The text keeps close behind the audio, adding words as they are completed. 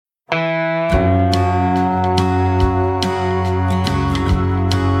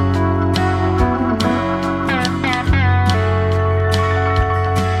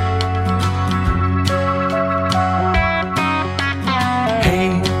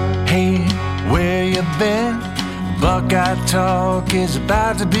Buckeye Talk is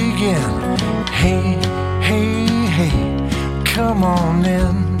about to begin. Hey, hey, hey, come on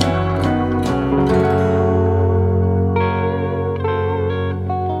in.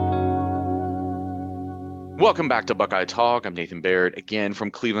 Welcome back to Buckeye Talk. I'm Nathan Baird, again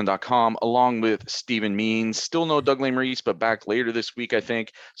from Cleveland.com, along with Stephen Means. Still no Doug Lesmerises, but back later this week, I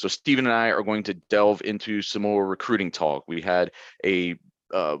think. So Stephen and I are going to delve into some more recruiting talk. We had a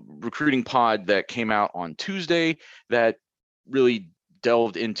recruiting pod that came out on Tuesday that really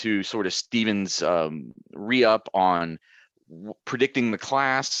delved into sort of Stephen's re-up on predicting the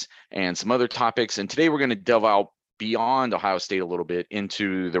class and some other topics. And today we're going to delve out beyond Ohio State a little bit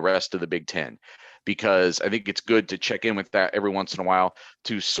into the rest of the Big Ten, because I think it's good to check in with that every once in a while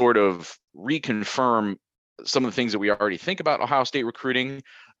to sort of reconfirm some of the things that we already think about Ohio State recruiting,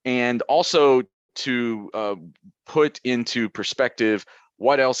 and also to put into perspective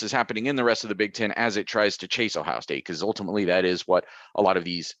what else is happening in the rest of the Big Ten as it tries to chase Ohio State, because ultimately that is what a lot of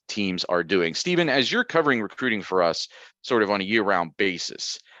these teams are doing. Stephen, as you're covering recruiting for us sort of on a year-round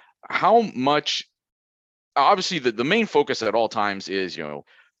basis, how much, obviously the main focus at all times is,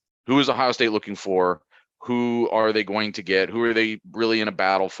 who is Ohio State looking for? Who are they going to get? Who are they really in a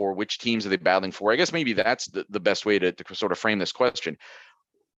battle for? Which teams are they battling for? I guess maybe that's the best way to sort of frame this question.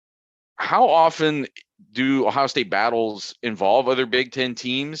 How often do Ohio State battles involve other Big Ten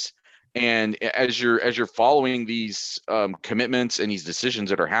teams? And as you're following these commitments and these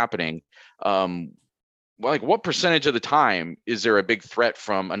decisions that are happening, like what percentage of the time is there a big threat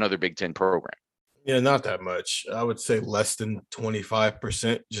from another Big Ten program? Yeah, not that much. I would say less than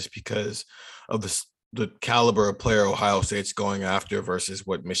 25%, just because of the caliber of player Ohio State's going after versus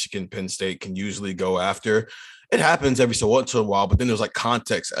what Michigan, Penn State can usually go after. It happens every so once in a while, but then there's like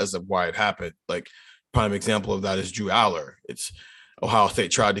context as of why it happened. Like prime example of that is Drew Aller. It's Ohio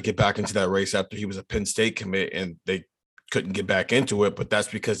State tried to get back into that race after he was a Penn State commit, and they couldn't get back into it, but that's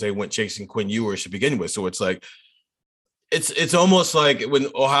because they went chasing Quinn Ewers to begin with. So it's like, it's almost like when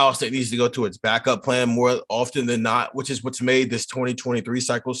Ohio State needs to go to its backup plan more often than not, which is what's made this 2023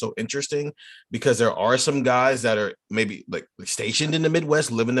 cycle so interesting, because there are some guys that are maybe like stationed in the Midwest,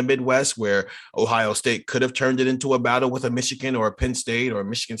 live in the Midwest, where Ohio State could have turned it into a battle with a Michigan or a Penn State or a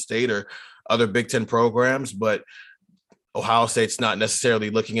Michigan State or other Big Ten programs. But Ohio State's not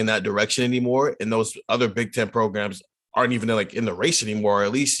necessarily looking in that direction anymore. And those other Big Ten programs aren't even like in the race anymore, or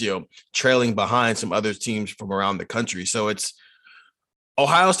at least, trailing behind some other teams from around the country. So it's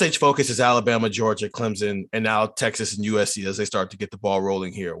Ohio State's focus is Alabama, Georgia, Clemson, and now Texas and USC as they start to get the ball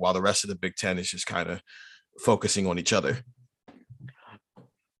rolling here, while the rest of the Big Ten is just kind of focusing on each other.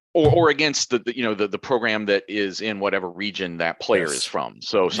 Or against the program that is in whatever region that player is from.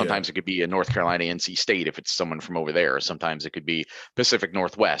 So sometimes it could be a North Carolina, NC State if it's someone from over there. Sometimes it could be Pacific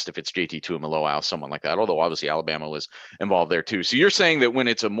Northwest if it's JT Tuimoloau, someone like that. Although obviously Alabama was involved there too. So you're saying that when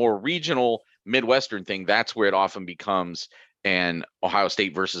it's a more regional Midwestern thing, that's where it often becomes an Ohio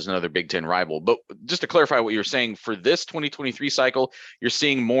State versus another Big Ten rival. But just to clarify what you're saying, for this 2023 cycle, you're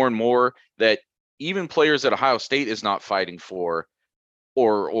seeing more and more that even players that Ohio State is not fighting for,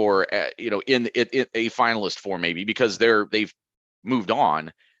 or in a finalist form, maybe because they've moved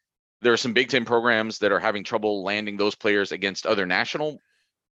on. There are some Big Ten programs that are having trouble landing those players against other national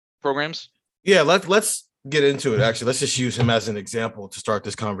programs. Yeah, let's get into it. Actually, let's just use him as an example to start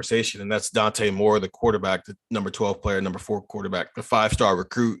this conversation. And that's Dante Moore, the quarterback, the number 12 player, number 4 quarterback, the 5-star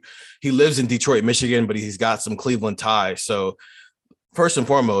recruit. He lives in Detroit, Michigan, but he's got some Cleveland ties. So first and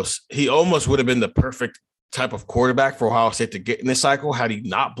foremost, he almost would have been the perfect type of quarterback for Ohio State to get in this cycle had he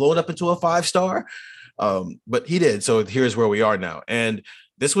not blown up into a 5-star. But he did. So here's where we are now. And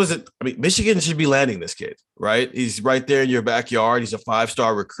this wasn't, Michigan should be landing this kid, right? He's right there in your backyard. He's a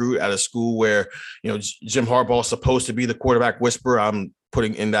 5-star recruit at a school where, Jim Harbaugh is supposed to be the quarterback whisperer. I'm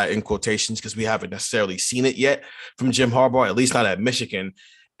putting in that in quotations because we haven't necessarily seen it yet from Jim Harbaugh, at least not at Michigan.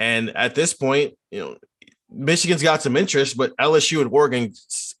 And at this point, Michigan's got some interest, but LSU and Oregon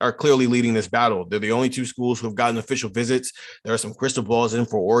are clearly leading this battle. They're the only 2 schools who have gotten official visits. There are some crystal balls in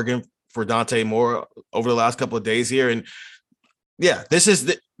for Oregon for Dante Moore over the last couple of days here. And yeah, this is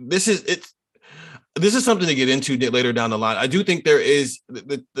something to get into later down the line. I do think there is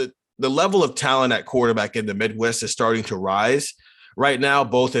the level of talent at quarterback in the Midwest is starting to rise right now,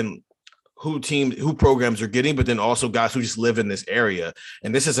 both in who programs are getting, but then also guys who just live in this area.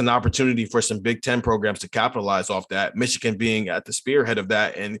 And this is an opportunity for some Big Ten programs to capitalize off that, Michigan being at the spearhead of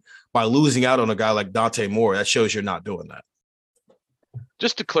that. And by losing out on a guy like Dante Moore, that shows you're not doing that.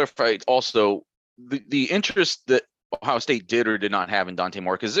 Just to clarify also, the interest that Ohio State did or did not have in Dante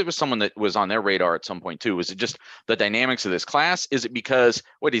Moore? Because it was someone that was on their radar at some point too. Was it just the dynamics of this class? Is it because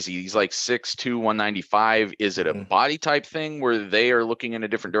what is he? He's like 6'2", 195. Is it a body type thing where they are looking in a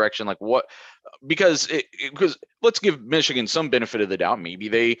different direction? Like what? Because let's give Michigan some benefit of the doubt. Maybe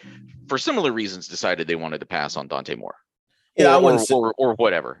they, for similar reasons, decided they wanted to pass on Dante Moore. Yeah, or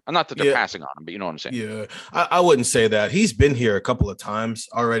whatever. Not that they're passing on him, but you know what I'm saying. Yeah, I wouldn't say that. He's been here a couple of times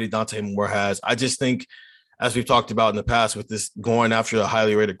already. Dante Moore has. I just think, as we've talked about in the past, with this going after a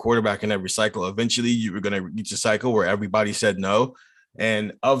highly rated quarterback in every cycle, eventually you were going to reach a cycle where everybody said no.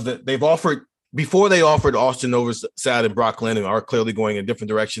 And they've offered, before they offered Austin Novosad and Brock Glenn, who are clearly going in a different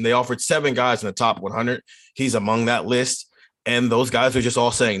direction, they offered 7 guys in the top 100. He's among that list. And those guys are just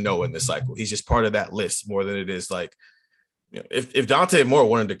all saying no in this cycle. He's just part of that list more than it is like, you know, if Dante Moore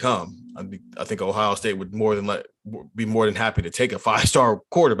wanted to come, I think Ohio State would be more than happy to take a 5-star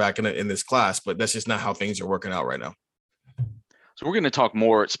quarterback in this class, but that's just not how things are working out right now. So we're going to talk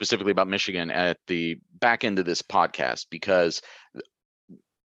more specifically about Michigan at the back end of this podcast, because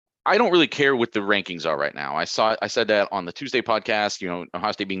I don't really care what the rankings are right now. I said that on the Tuesday podcast, you know,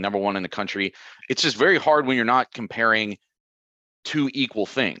 Ohio State being number 1 in the country. It's just very hard when you're not comparing two equal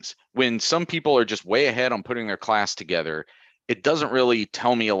things. When some people are just way ahead on putting their class together, it doesn't really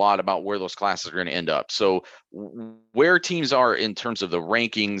tell me a lot about where those classes are going to end up. So where teams are in terms of the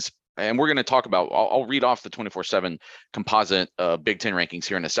rankings, and we're going to talk about, I'll read off the 24/7 composite Big Ten rankings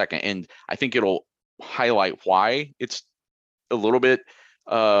here in a second. And I think it'll highlight why it's a little bit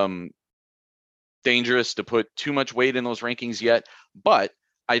dangerous to put too much weight in those rankings yet. But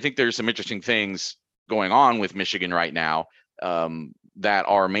I think there's some interesting things going on with Michigan right now that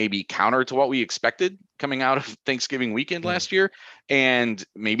are maybe counter to what we expected coming out of Thanksgiving weekend last year, and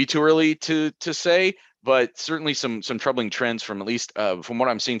maybe too early to say, but certainly some troubling trends from, at least from what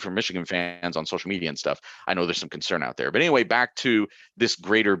I'm seeing from Michigan fans on social media and stuff. I know there's some concern out there, but anyway, back to this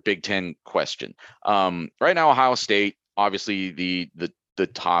greater Big Ten question. Right now, Ohio State, obviously the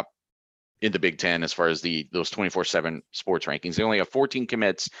top in the Big Ten as far as those 24/7 sports rankings. They only have 14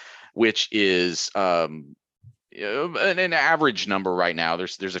 commits, which is an average number right now.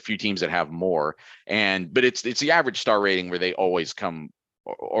 There's a few teams that have more, but it's the average star rating where they always come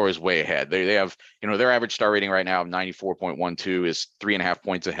or is way ahead. They have, you know, their average star rating right now of 94.12 is 3.5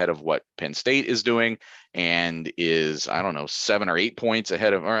 points ahead of what Penn State is doing, and is, I don't know, 7 or 8 points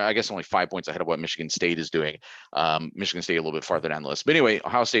ahead of, or I guess only 5 points ahead of what Michigan State is doing. Michigan State a little bit farther down the list. But anyway,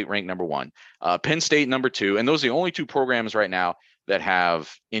 Ohio State ranked number 1, Penn State number 2, and those are the only 2 programs right now that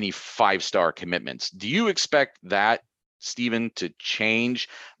have any 5-star commitments. Do you expect that, Stephen, to change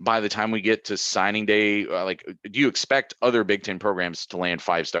by the time we get to signing day? Do you expect other Big Ten programs to land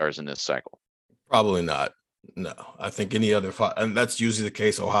 5 stars in this cycle? Probably not. No, I think any other 5, and that's usually the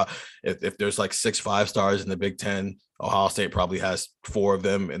case. Ohio, if there's like 6 5-stars in the Big Ten, Ohio State probably has 4 of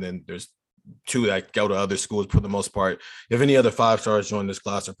them, and then there's 2 that go to other schools for the most part. If any other 5-stars join this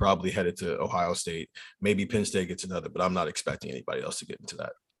class, are probably headed to Ohio State. Maybe Penn State gets another, but I'm not expecting anybody else to get into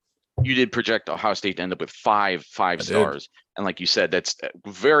that. You did project Ohio State to end up with 5 stars. And like you said, that's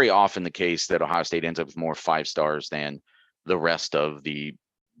very often the case, that Ohio State ends up with more 5 stars than the rest of the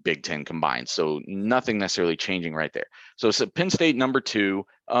Big Ten combined. So nothing necessarily changing right there. So Penn State number 2,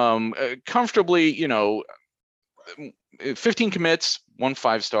 comfortably, you know, 15 commits, 1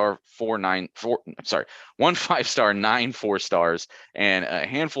 5-star, 1 5-star, 9 4-stars, and a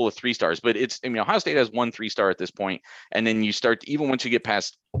handful of 3 stars. But Ohio State has 1 3-star at this point, and then you start, even once you get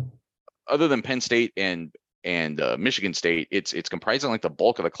past, other than Penn State and Michigan State, it's comprising like the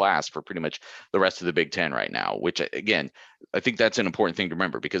bulk of the class for pretty much the rest of the Big Ten right now. Which, again, I think that's an important thing to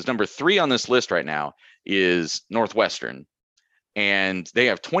remember, because number 3 on this list right now is Northwestern, and they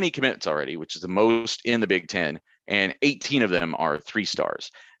have 20 commits already, which is the most in the Big Ten. And 18 of them are 3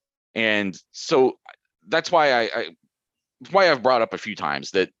 stars. And so that's why I've brought up a few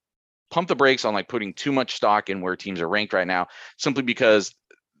times that pump the brakes on like putting too much stock in where teams are ranked right now, simply because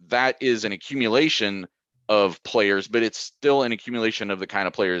that is an accumulation of players, but it's still an accumulation of the kind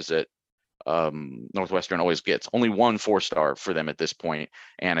of players that Northwestern always gets. Only 1 4-star for them at this point,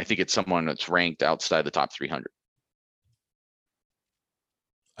 and I think it's someone that's ranked outside the top 300.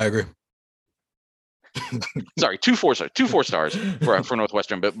 I agree. Sorry, 2 4-stars for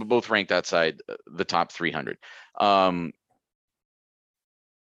Northwestern, but both ranked outside the top 300. I'm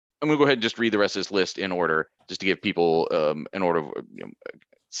going to go ahead and just read the rest of this list in order, just to give people an order of,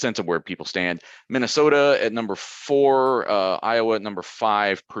 sense of where people stand. Minnesota at number 4, Iowa at number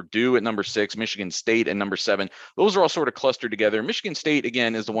 5, Purdue at number 6, Michigan State at number 7. Those are all sort of clustered together. Michigan State,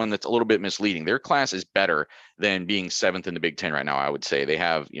 again, is the one that's a little bit misleading. Their class is better than being 7th in the Big Ten right now, I would say. They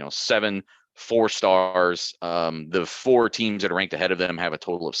have, 7 4 stars. The 4 teams that are ranked ahead of them have a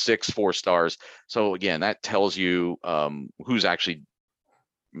total of 6 4-stars. So again, that tells you who's actually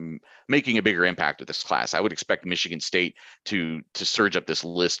making a bigger impact with this class. I would expect Michigan State to surge up this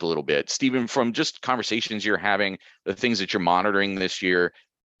list a little bit. Stephen, from just conversations you're having, the things that you're monitoring this year,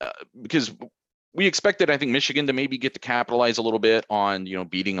 because we expected, I think, Michigan to maybe get to capitalize a little bit on,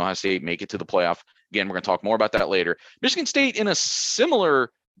 beating Ohio State, make it to the playoff. Again, we're going to talk more about that later. Michigan State in a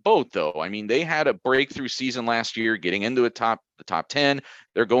similar boat, though. I mean, they had a breakthrough season last year, getting into the top 10.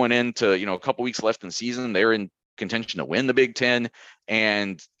 They're going into, a couple weeks left in the season. They're in contention to win the Big Ten.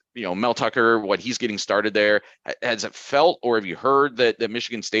 And, Mel Tucker, what he's getting started there, has it felt, or have you heard that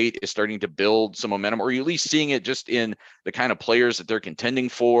Michigan State is starting to build some momentum, or are you at least seeing it just in the kind of players that they're contending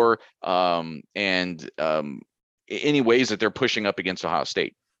for, and any ways that they're pushing up against Ohio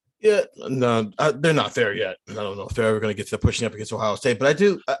State? Yeah, no, they're not there yet. I don't know if they're ever going to get to pushing up against Ohio State, but I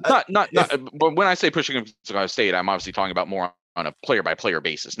do. But when I say pushing up against Ohio State, I'm obviously talking about more on a player by player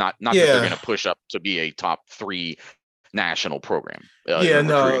basis, not that they're going to push up to be a top 3 national program. They're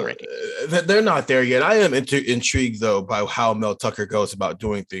not there yet. I am intrigued though by how Mel Tucker goes about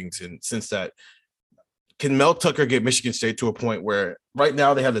doing things, and since that, can Mel Tucker get Michigan State to a point where right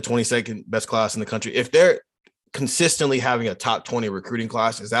now they have the 22nd best class in the country? If they're consistently having a top 20 recruiting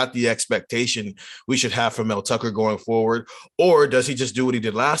class, is that the expectation we should have from Mel Tucker going forward? Or does he just do what he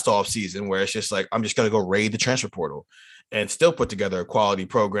did last offseason, where it's just like, I'm just going to go raid the transfer portal and still put together a quality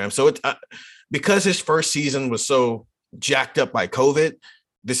program? So it's because his first season was so jacked up by COVID,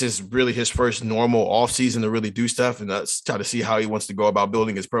 this is really his first normal offseason to really do stuff, and let's try to see how he wants to go about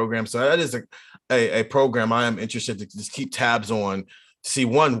building his program. So that is a program I am interested to just keep tabs on, to see,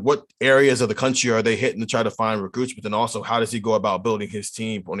 one, what areas of the country are they hitting to try to find recruits, but then also how does he go about building his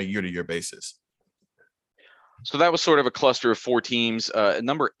team on a year-to-year basis. So that was sort of a cluster of 4 teams.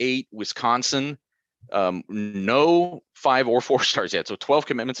 Number 8, Wisconsin. No 5 or 4 stars yet. So 12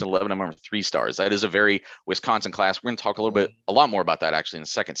 commitments and 11 of them are 3 stars. That is a very Wisconsin class. We're going to talk a lot more about that actually in the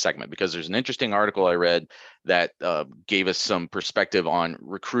second segment, because there's an interesting article I read that gave us some perspective on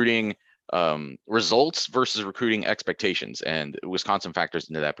recruiting results versus recruiting expectations, and Wisconsin factors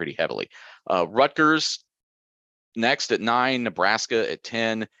into that pretty heavily. Rutgers next at 9, Nebraska at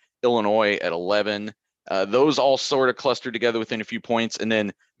 10, Illinois at 11. Those all sort of clustered together within a few points. And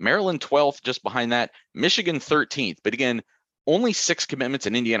then Maryland 12th, just behind that, Michigan 13th. But again, only 6 commitments,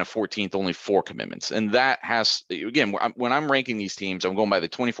 and Indiana 14th, only 4 commitments. And that has, again, when I'm ranking these teams, I'm going by the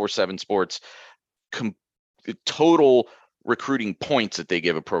 24/7 Sports total recruiting points that they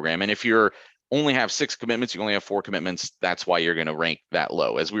give a program. And if you're only have 6 commitments, you only have 4 commitments, that's why you're going to rank that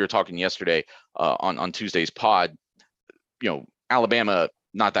low. As we were talking yesterday on Tuesday's pod, Alabama,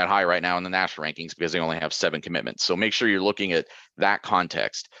 not that high right now in the national rankings because they only have 7 commitments. So make sure you're looking at that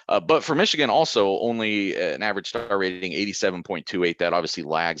context. But for Michigan, also only an average star rating 87.28. That obviously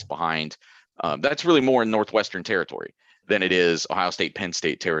lags behind. That's really more in Northwestern territory than it is Ohio State, Penn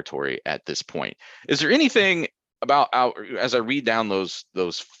State territory at this point. Is there anything about, as I read down those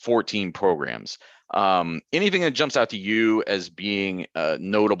 14 programs, anything that jumps out to you as being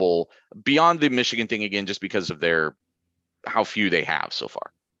notable beyond the Michigan thing, again, just because of how few they have so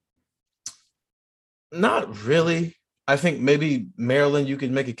far? Not really. I think maybe Maryland, you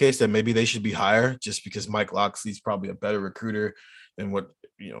could make a case that maybe they should be higher, just because Mike Locksley's probably a better recruiter than what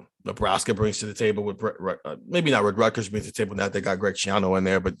Nebraska brings to the table. With maybe not what Rutgers brings to the table. Now they got Greg Schiano in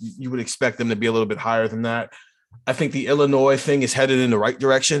there, but you would expect them to be a little bit higher than that. I think the Illinois thing is headed in the right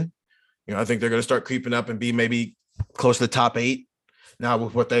direction. I think they're going to start creeping up and be maybe close to the top 8 now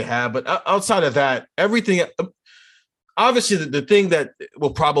with what they have. But outside of that, everything. Obviously, the thing that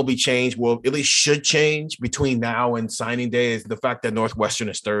will probably change, at least should change between now and signing day, is the fact that Northwestern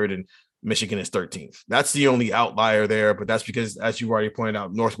is 3rd and Michigan is 13th. That's the only outlier there, but that's because, as you've already pointed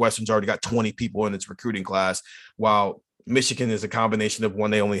out, Northwestern's already got 20 people in its recruiting class, while Michigan is a combination of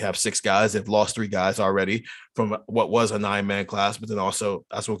one, they only have 6 guys. They've lost 3 guys already from what was a 9-man class, but then also,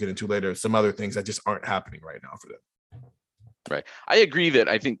 as we'll get into later, some other things that just aren't happening right now for them. Right. I agree that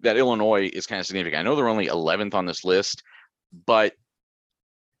I think that Illinois is kind of significant. I know they're only 11th on this list, but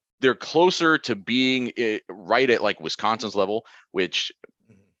they're closer to being right at like Wisconsin's level, which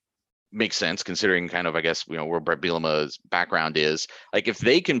makes sense considering kind of, I guess, where Brett Bielema's background is. Like, if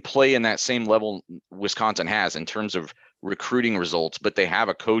they can play in that same level Wisconsin has in terms of recruiting results, but they have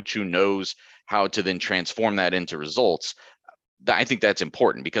a coach who knows how to then transform that into results, I think that's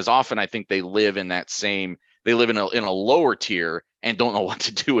important, because often I think they live in that same they live in a lower tier and don't know what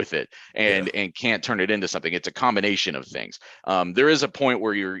to do with it and can't turn it into something. It's a combination of things. There is a point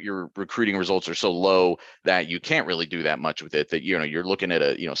where your recruiting results are so low that you can't really do that much with it, that you're looking at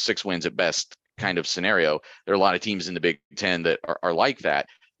a 6 wins at best kind of scenario. There are a lot of teams in the Big Ten that are like that.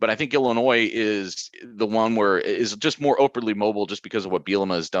 But I think Illinois is the one where is just more upwardly mobile just because of what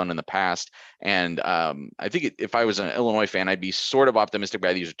Bielema has done in the past. And I think if I was an Illinois fan, I'd be sort of optimistic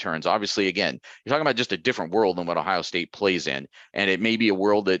by these returns. Obviously, again, you're talking about just a different world than what Ohio State plays in. And it may be a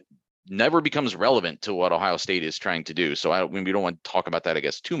world that never becomes relevant to what Ohio State is trying to do. So we don't want to talk about that, I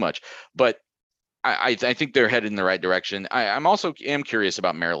guess, too much. But I think they're headed in the right direction. I'm also curious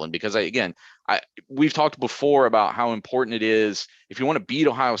about Maryland because we've talked before about how important it is. If you want to beat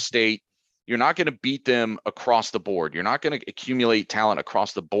Ohio State, you're not going to beat them across the board. You're not going to accumulate talent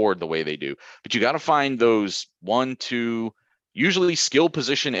across the board the way they do, but you got to find those 1, 2, usually skill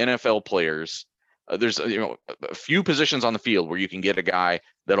position NFL players. There's a few positions on the field where you can get a guy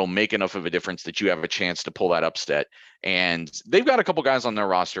that'll make enough of a difference that you have a chance to pull that upset. And they've got a couple guys on their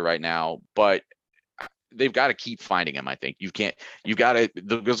roster right now, but they've got to keep finding him. I think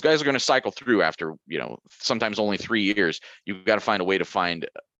those guys are going to cycle through after, sometimes only 3 years. You've got to find a way to find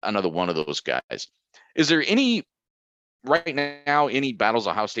another one of those guys. Is there any battles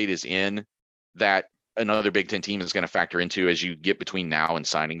Ohio State is in that another Big Ten team is going to factor into as you get between now and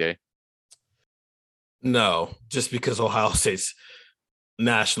signing day? No, just because Ohio State's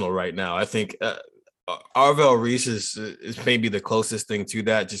national right now. I think Arvell Reese is maybe the closest thing to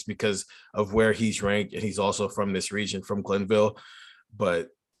that, just because of where he's ranked, and he's also from this region, from Glenville. But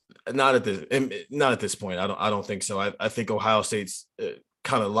not at this point. I don't think so. I think Ohio State's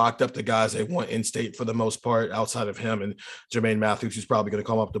kind of locked up the guys they want in state for the most part, outside of him and Jermaine Matthews, who's probably going to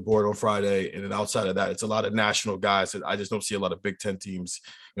come up the board on Friday. And then outside of that, it's a lot of national guys that I just don't see a lot of Big Ten teams,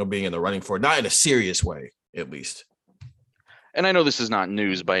 being in the running for, not in a serious way, at least. And I know this is not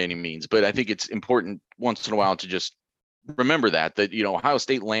news by any means, but I think it's important once in a while to just remember that Ohio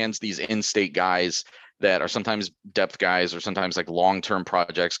State lands these in-state guys that are sometimes depth guys or sometimes like long-term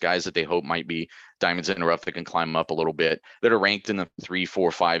projects, guys that they hope might be diamonds in the rough that can climb up a little bit, that are ranked in the 3,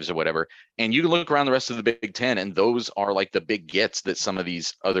 4, 5s or whatever. And you can look around the rest of the Big Ten, and those are like the big gets that some of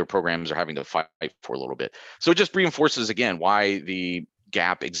these other programs are having to fight for a little bit. So it just reinforces again why the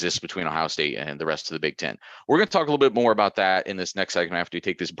gap exists between Ohio State and the rest of the Big Ten. We're going to talk a little bit more about that in this next segment after we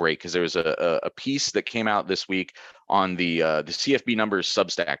take this break, because there was a piece that came out this week on the CFB Numbers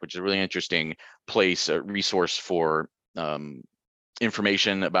Substack, which is a really interesting place, a resource for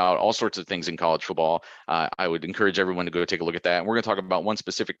information about all sorts of things in college football. I would encourage everyone to go take a look at that. And we're going to talk about one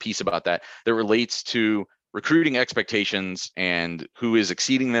specific piece about that relates to recruiting expectations and who is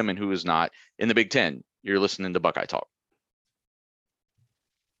exceeding them and who is not in the Big Ten. You're listening to Buckeye Talk.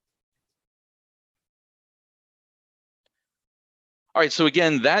 All right, so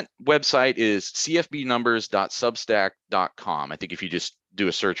again, that website is cfbnumbers.substack.com. I think if you just do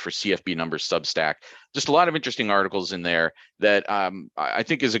a search for CFB Numbers Substack, just a lot of interesting articles in there that I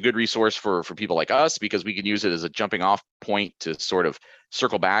think is a good resource for people like us, because we can use it as a jumping off point to sort of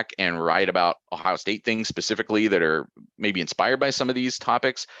circle back and write about Ohio State things specifically that are maybe inspired by some of these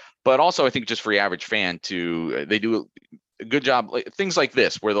topics. But also I think just for the average fan they do a good job, things like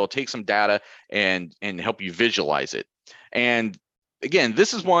this, where they'll take some data and help you visualize it. And again,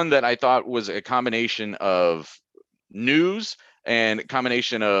 this is one that I thought was a combination of news and a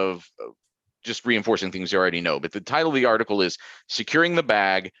combination of just reinforcing things you already know. But the title of the article is Securing the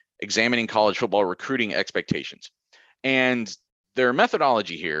Bag, Examining College Football Recruiting Expectations. And their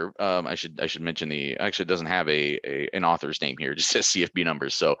methodology here, I should mention actually it doesn't have an author's name here, it just says CFB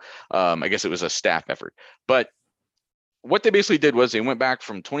Numbers. So I guess it was a staff effort. But what they basically did was they went back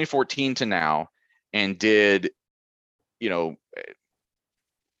from 2014 to now and did,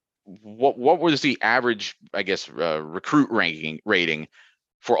 what was the average, I guess, recruit rating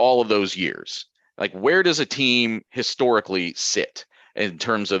for all of those years? Like, where does a team historically sit in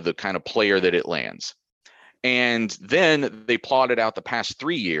terms of the kind of player that it lands? And then they plotted out the past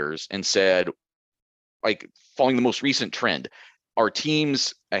 3 years and said, like, following the most recent trend, are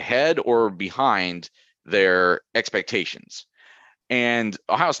teams ahead or behind their expectations? And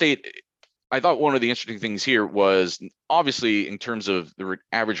Ohio State, I thought one of the interesting things here was, obviously, in terms of the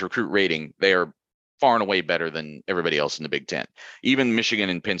average recruit rating, they are far and away better than everybody else in the Big Ten. Even Michigan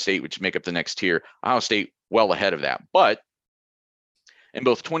and Penn State, which make up the next tier, Ohio State well ahead of that. But in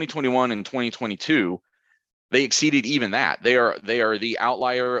both 2021 and 2022, they exceeded even that. They are the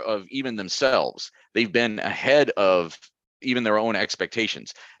outlier of even themselves. They've been ahead of even their own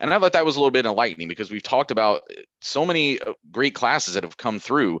expectations. And I thought that was a little bit enlightening, because we've talked about so many great classes that have come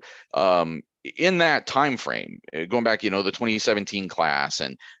through in that time frame, going back, the 2017 class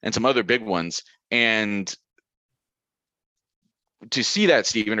and some other big ones, and to see that,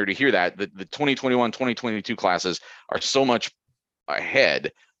 Stephen, or to hear that the 2021 2022 classes are so much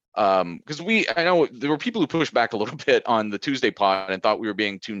ahead, because I know there were people who pushed back a little bit on the Tuesday pod and thought we were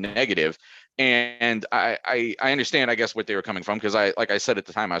being too negative, and I understand, I guess, what they were coming from, because like I said at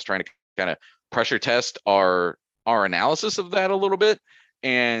the time, I was trying to kind of pressure test our analysis of that a little bit,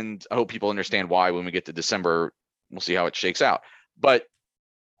 and I hope people understand why when we get to December. We'll see how it shakes out. But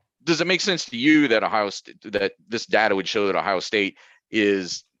does it make sense to you that that this data would show that Ohio State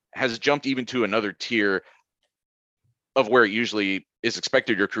has jumped even to another tier of where it usually is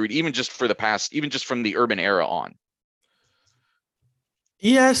expected to recruit, even just from the Urban era on?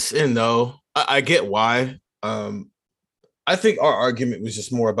 Yes and no. I get why. I think our argument was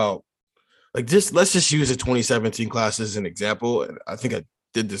just more about, like, let's just use the 2017 class as an example. And I think I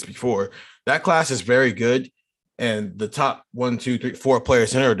did this before. That class is very good. And the top 1, 2, 3, 4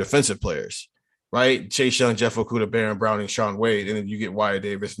 players in it are defensive players, right? Chase Young, Jeff Okudah, Baron Brown, and Sean Wade. And then you get Wyatt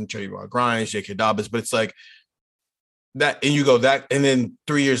Davis and Trayvon Grimes, J.K. Dobbins. But it's like that, and you go that, and then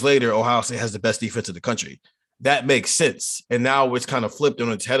 3 years later, Ohio State has the best defense in the country. That makes sense. And now it's kind of flipped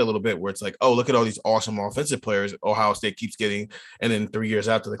on its head a little bit, where it's like, oh, look at all these awesome offensive players Ohio State keeps getting. And then 3 years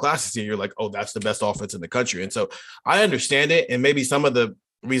after the class is here, you're like, oh, that's the best offense in the country. And so I understand it. And maybe some of the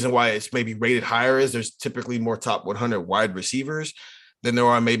reason why it's maybe rated higher is there's typically more top 100 wide receivers than there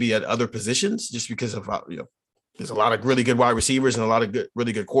are maybe at other positions, just because of how, there's a lot of really good wide receivers and a lot of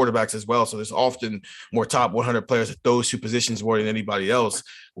really good quarterbacks as well. So there's often more top 100 players at those two positions more than anybody else,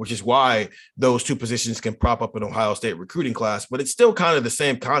 which is why those two positions can prop up an Ohio State recruiting class. But it's still kind of the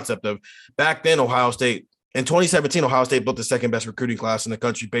same concept of back then, Ohio State in 2017, Ohio State built the second best recruiting class in the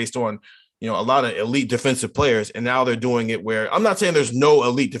country based on, a lot of elite defensive players. And now they're doing it where, I'm not saying there's no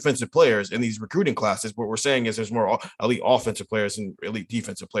elite defensive players in these recruiting classes. What we're saying is there's more elite offensive players and elite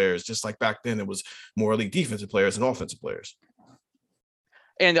defensive players, just like back then it was more elite defensive players and offensive players.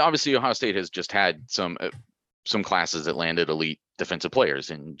 And obviously Ohio State has just had some classes that landed elite defensive players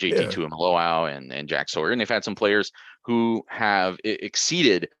in JT Tuimoloau and Jack Sawyer. And they've had some players who have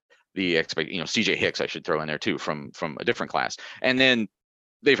exceeded the CJ Hicks, I should throw in there too, from a different class. And then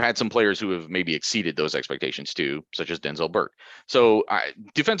they've had some players who have maybe exceeded those expectations too, such as Denzel Burke. So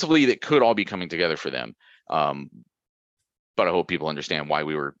defensively, that could all be coming together for them. But I hope people understand why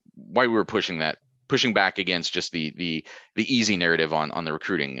we were pushing back against just the easy narrative on the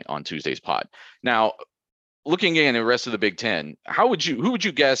recruiting on Tuesday's pod. Now, looking at the rest of the Big Ten, who would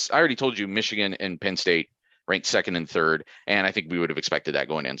you guess? I already told you Michigan and Penn State ranked second and third, and I think we would have expected that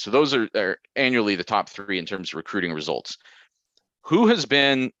going in. So those are annually the top three in terms of recruiting results. Who has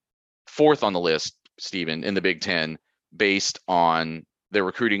been fourth on the list, Stephen, in the Big Ten based on their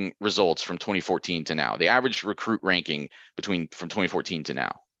recruiting results from 2014 to now? The average recruit ranking from 2014 to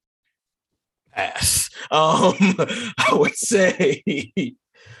now. Ass. I would say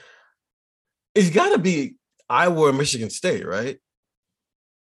it's got to be Iowa or Michigan State, right?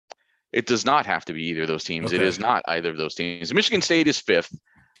 It does not have to be either of those teams. Okay. It is not either of those teams. Michigan State is fifth.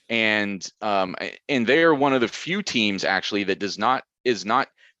 And they're one of the few teams actually that has not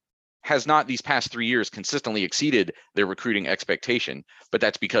these past 3 years consistently exceeded their recruiting expectation, but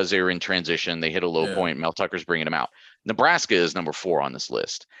that's because they were in transition. They hit a low point. Mel Tucker's bringing them out. Nebraska is number 4 on this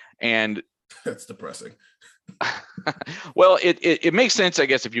list. And that's depressing. Well, it makes sense, I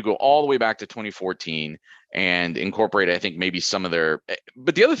guess, if you go all the way back to 2014 and incorporate, I think, maybe some of their,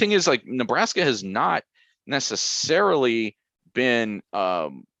 but the other thing is, like, Nebraska has not necessarily been,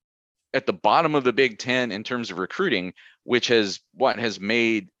 at the bottom of the Big Ten in terms of recruiting, which has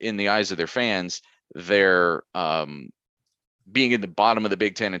made, in the eyes of their fans, their being in the bottom of the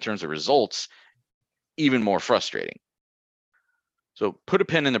Big Ten in terms of results even more frustrating. So put a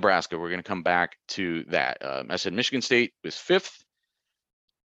pin in Nebraska. We're going to come back to that. I said Michigan State was 5th,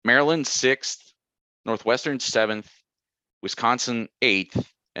 Maryland 6th, Northwestern 7th, Wisconsin 8th,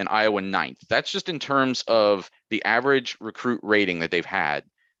 and Iowa 9th. That's just in terms of the average recruit rating that they've had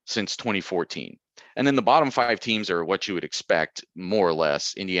since 2014. And then the bottom 5 teams are what you would expect, more or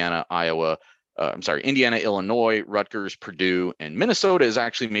less. Indiana, Illinois, Rutgers, Purdue, and Minnesota is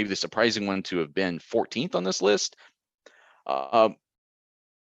actually maybe the surprising one to have been 14th on this list. But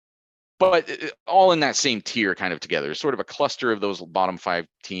all in that same tier kind of together, sort of a cluster of those bottom 5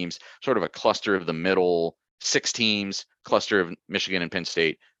 teams, sort of a cluster of the middle 6 teams, cluster of Michigan and Penn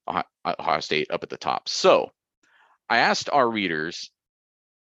State, Ohio State up at the top. So I asked our readers,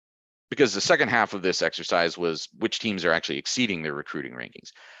 because the second half of this exercise was which teams are actually exceeding their recruiting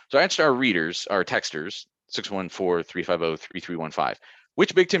rankings. So I asked our readers, our texters, 614-350-3315,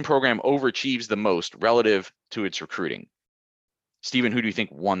 Which Big Ten program overachieves the most relative to its recruiting? Stephen, who do you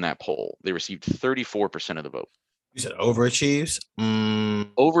think won that poll? They received 34% of the vote. You said overachieves?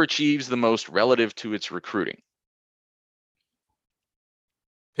 Overachieves the most relative to its recruiting.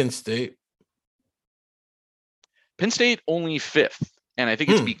 Penn State. Penn State only 5th. And I think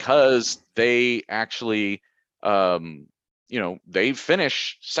it's because they actually, they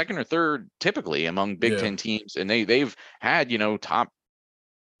finish second or third typically among Big Ten teams. And they've had, top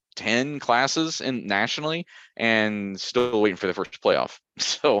 10 classes nationally and still waiting for the first playoff.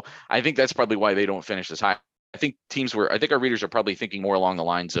 So I think that's probably why they don't finish as high. I think our readers are probably thinking more along the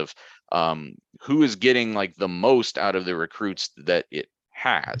lines of who is getting like the most out of the recruits that it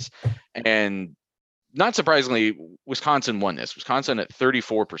has. And not surprisingly, Wisconsin won this. Wisconsin at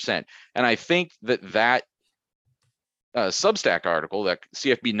 34%. And I think that Substack article, that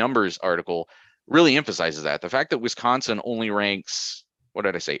CFB numbers article, really emphasizes that. The fact that Wisconsin only ranks, what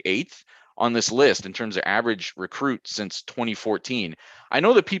did I say, 8th on this list in terms of average recruit since 2014. I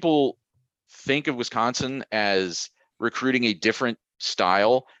know that people think of Wisconsin as recruiting a different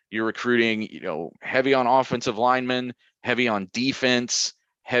style. You're recruiting, heavy on offensive linemen, heavy on defense,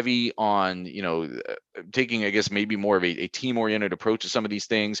 heavy on, taking, I guess, maybe more of a team-oriented approach to some of these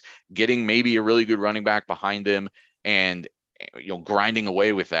things, getting maybe a really good running back behind them and, grinding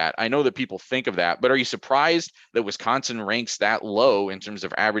away with that. I know that people think of that, but are you surprised that Wisconsin ranks that low in terms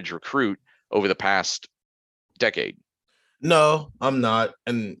of average recruit over the past decade? No, I'm not.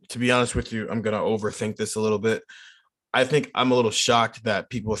 And to be honest with you, I'm going to overthink this a little bit. I think I'm a little shocked that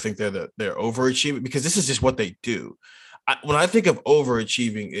people think they're overachieving, because this is just what they do. When I think of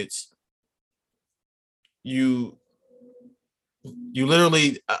overachieving, it's you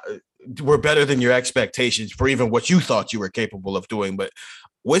literally were better than your expectations for even what you thought you were capable of doing. But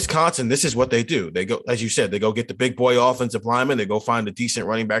Wisconsin, this is what they do. They go, as you said, they go get the big boy offensive lineman. They go find a decent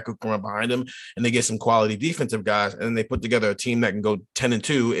running back who can run behind them, and they get some quality defensive guys. And then they put together a team that can go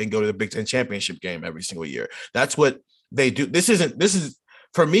 10-2 and go to the Big Ten championship game every single year. That's what they do. This is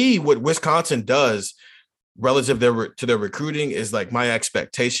for me, what Wisconsin does relative to their recruiting is like my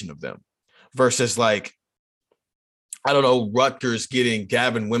expectation of them versus like, I don't know, Rutgers getting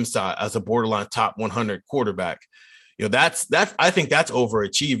Gavin Wimsatt as a borderline top 100 quarterback. That's I think that's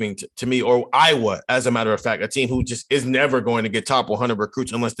overachieving to me. Or Iowa, as a matter of fact, a team who just is never going to get top 100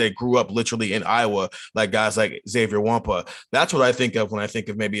 recruits unless they grew up literally in Iowa, like guys like Xavier Wampa. That's what I think of when I think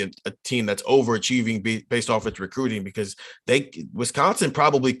of maybe a team that's overachieving based off its recruiting, because Wisconsin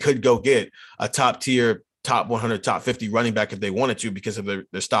probably could go get a top tier, top 100, top 50 running back if they wanted to because of their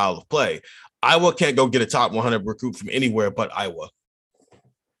style of play. Iowa can't go get a top 100 recruit from anywhere but Iowa.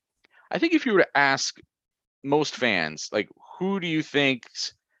 I think if you were to ask most fans, like, who do you think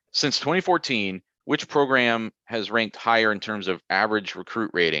since 2014, which program has ranked higher in terms of average recruit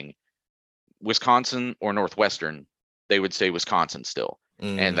rating, Wisconsin or Northwestern? They would say Wisconsin still.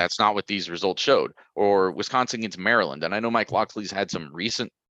 And that's not what these results showed. Or Wisconsin against Maryland. And I know Mike Locksley's had some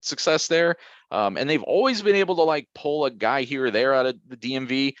recent success there. And they've always been able to like pull a guy here or there out of the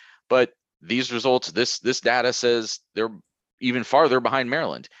DMV. But these results, this data says they're even farther behind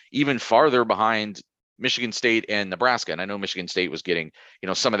Maryland, even farther behind Michigan State and Nebraska. And I know Michigan State was getting,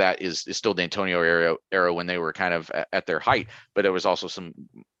 some of that is still the Antonio era when they were kind of at their height, but there was also some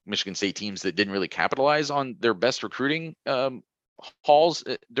Michigan State teams that didn't really capitalize on their best recruiting hauls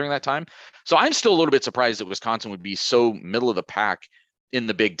during that time. So I'm still a little bit surprised that Wisconsin would be so middle of the pack in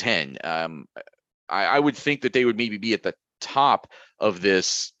the Big Ten. I would think that they would maybe be at the top of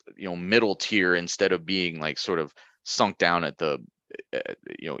this, middle tier instead of being like sort of sunk down at the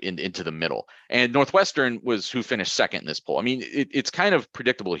into the middle. And Northwestern was who finished second in this poll. I mean, it's kind of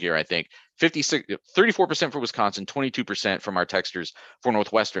predictable here. I think 34% for Wisconsin, 22% from our texters for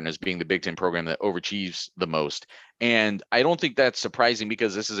Northwestern as being the Big Ten program that overachieves the most. And I don't think that's surprising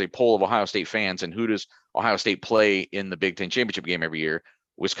because this is a poll of Ohio State fans. And who does Ohio State play in the Big Ten championship game every year?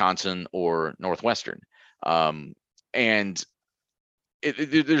 Wisconsin or Northwestern. And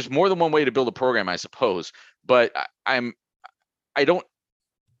there's more than one way to build a program, I suppose. But I thought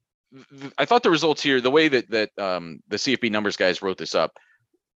the results here, the way that the CFB numbers guys wrote this up,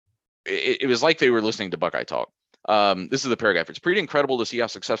 it was like they were listening to Buckeye Talk. This is the paragraph. It's pretty incredible to see how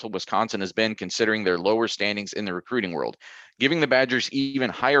successful Wisconsin has been considering their lower standings in the recruiting world. Giving the Badgers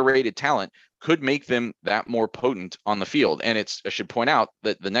even higher rated talent could make them that more potent on the field. And I should point out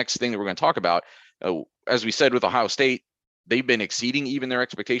that the next thing that we're going to talk about, as we said with Ohio State, they've been exceeding even their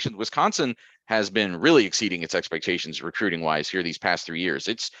expectations. Wisconsin has been really exceeding its expectations recruiting wise here these past 3 years.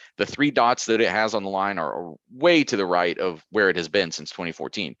 It's the 3 dots that it has on the line are way to the right of where it has been since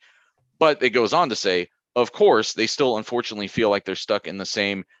 2014. But it goes on to say Of course, they still unfortunately feel like they're stuck in the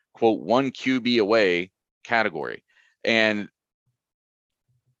same quote 1 QB away category. And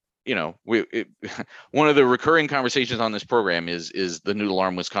one of the recurring conversations on this program is the Noodle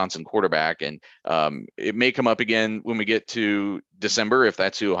Arm Wisconsin quarterback, and it may come up again when we get to December if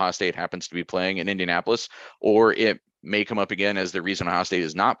that's who Ohio State happens to be playing in Indianapolis, or it may come up again as the reason Ohio State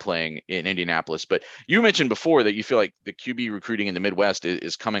is not playing in Indianapolis. But you mentioned before that you feel like the QB recruiting in the Midwest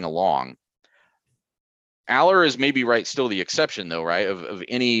is coming along. Aller is maybe still the exception though, right? Of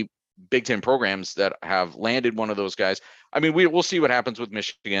any Big Ten programs that have landed one of those guys. I mean, we'll see what happens with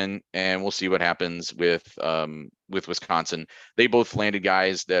Michigan, and we'll see what happens with Wisconsin. They both landed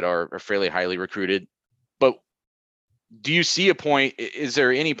guys that are fairly highly recruited. But do you see a point? Is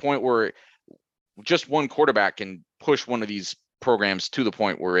there any point where just one quarterback can push one of these programs to the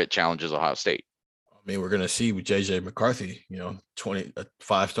point where it challenges Ohio State? I mean, we're going to see with JJ McCarthy, a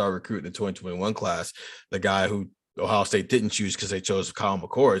 5-star recruit in the 2021 class, the guy who Ohio State didn't choose because they chose Kyle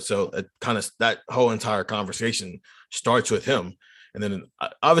McCord. So it kind of that whole entire conversation starts with him. And then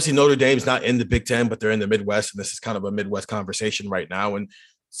obviously Notre Dame's not in the Big Ten, but they're in the Midwest. And this is kind of a Midwest conversation right now. And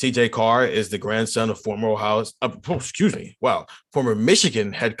CJ Carr is the grandson of former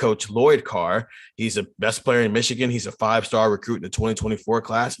Michigan head coach Lloyd Carr. He's the best player in Michigan. He's a 5-star recruit in the 2024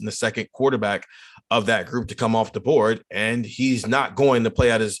 class and the second quarterback of that group to come off the board. And he's not going to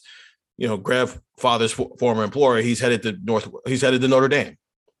play at his grandfather's former employer. He's headed to Notre Dame.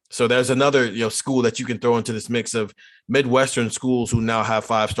 So there's another, school that you can throw into this mix of Midwestern schools who now have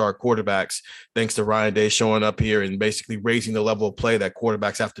 5-star quarterbacks, thanks to Ryan Day showing up here and basically raising the level of play that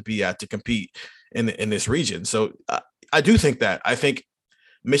quarterbacks have to be at to compete in this region. So I do think that. I think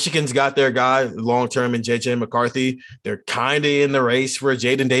Michigan's got their guy long-term in JJ McCarthy. They're kind of in the race for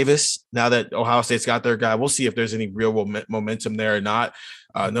Jaden Davis now that Ohio State's got their guy. We'll see if there's any real momentum there or not.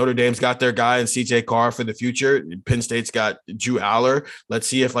 Notre Dame's got their guy in CJ Carr for the future. Penn State's got Drew Aller. Let's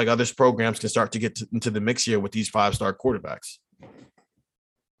see if other programs can start to get into the mix here with these 5-star quarterbacks.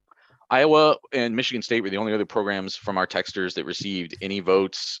 Iowa and Michigan State were the only other programs from our texters that received any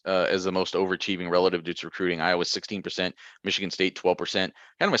votes as the most overachieving relative to its recruiting. Iowa 16%, Michigan State 12%, kind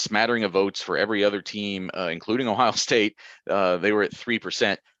of a smattering of votes for every other team, including Ohio State. They were at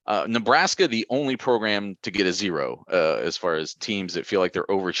 3%. Nebraska, the only program to get a 0 as far as teams that feel like they're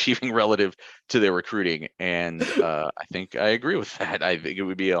overachieving relative to their recruiting. And I think I agree with that. I think it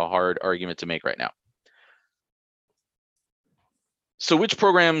would be a hard argument to make right now. So which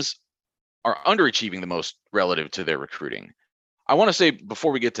programs are underachieving the most relative to their recruiting? I want to say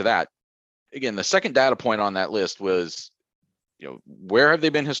before we get to that, again, the second data point on that list was, where have they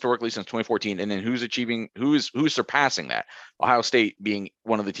been historically since 2014, and then who's surpassing that? Ohio State being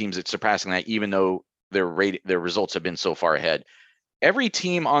one of the teams that's surpassing that, even though their results have been so far ahead. Every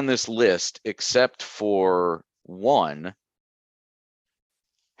team on this list except for one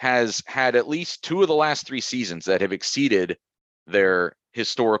has had at least 2 of the last 3 seasons that have exceeded their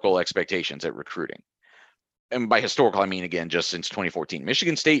historical expectations at recruiting. And by historical, I mean, again, just since 2014.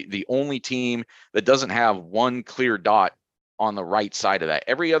 Michigan State, the only team that doesn't have one clear dot on the right side of that.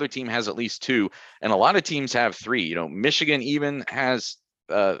 Every other team has at least 2, and a lot of teams have 3. Michigan even has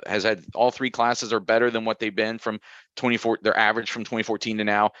had all 3 classes are better than what they've been from their average from 2014 to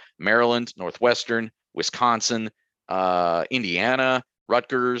now. Maryland, Northwestern, Wisconsin, Indiana,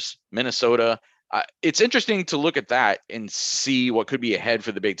 Rutgers, Minnesota. It's interesting to look at that and see what could be ahead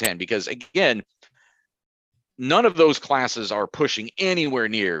for the Big Ten, because again, none of those classes are pushing anywhere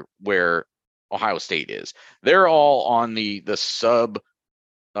near where Ohio State is. They're all on the sub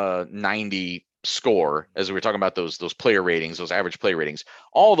 90 score, as we were talking about those player ratings, those average play ratings.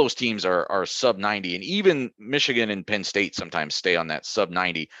 All those teams are sub 90, and even Michigan and Penn State sometimes stay on that sub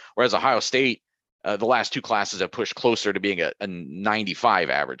 90, whereas Ohio State, the last 2 classes have pushed closer to being a 95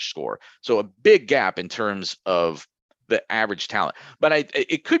 average score. So a big gap in terms of the average talent. But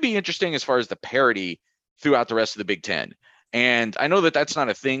it could be interesting as far as the parity throughout the rest of the Big Ten. And I know that that's not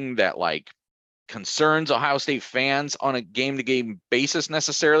a thing that concerns Ohio State fans on a game-to-game basis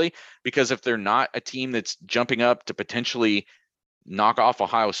necessarily, because if they're not a team that's jumping up to potentially knock off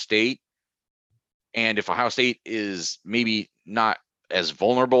Ohio State, and if Ohio State is maybe not as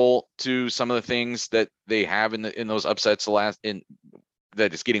vulnerable to some of the things that they have in those upsets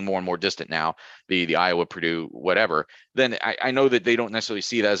that it's getting more and more distant now, the Iowa, Purdue, whatever, then I know that they don't necessarily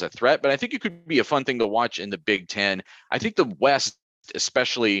see that as a threat, but I think it could be a fun thing to watch in the Big Ten. I think the West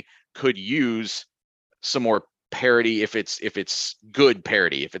especially could use some more parity if it's good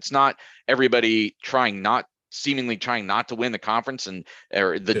parity. If it's not everybody trying not seemingly trying not to win the conference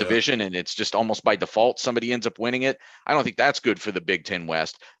or the Yeah. division, and it's just almost by default somebody ends up winning it. I don't think that's good for the Big Ten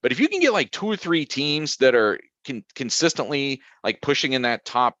West. But if you can get like 2 or 3 teams that are consistently like pushing in that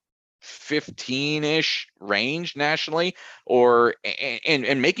top 15-ish range nationally, or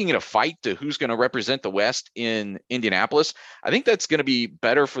and making it a fight to who's going to represent the West in Indianapolis, I think that's going to be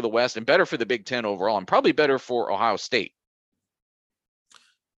better for the West and better for the Big Ten overall, and probably better for Ohio State.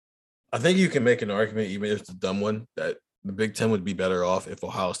 I think you can make an argument, even if it's a dumb one, that the Big Ten would be better off if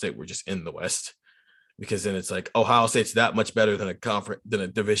Ohio State were just in the West, because then it's like Ohio State's that much better than a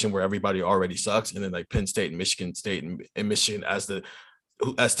division where everybody already sucks, and then like Penn State and Michigan State and Michigan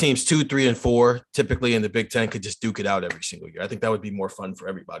as teams 2, 3, and 4 typically in the Big Ten could just duke it out every single year. I think that would be more fun for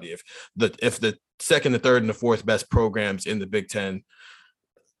everybody if the second, the third, and the fourth best programs in the Big Ten,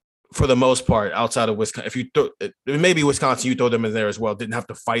 for the most part, outside of Wisconsin, if you maybe Wisconsin, you throw them in there as well, didn't have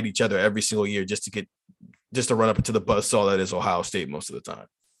to fight each other every single year just to run up into the buzzsaw that is Ohio State most of the time.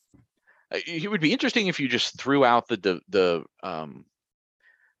 It would be interesting if you just threw out the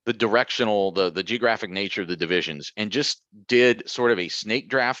directional, the geographic nature of the divisions and just did sort of a snake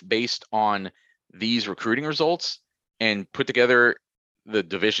draft based on these recruiting results and put together the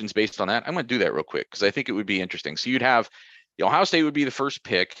divisions based on that. I'm going to do that real quick because I think it would be interesting. So you'd have Ohio State would be the first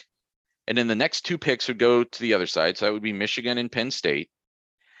pick, and then the next 2 picks would go to the other side. So that would be Michigan and Penn State.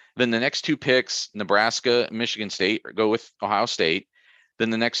 Then the next 2 picks, Nebraska and Michigan State, go with Ohio State.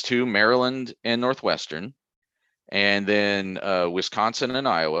 Then the next 2, Maryland and Northwestern. And then Wisconsin and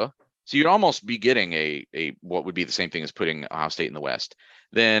Iowa. So you'd almost be getting a what would be the same thing as putting Ohio State in the West.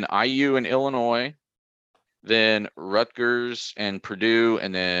 Then IU and Illinois, then Rutgers and Purdue,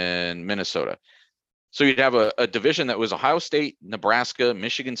 and then Minnesota. So you'd have a division that was Ohio State, Nebraska,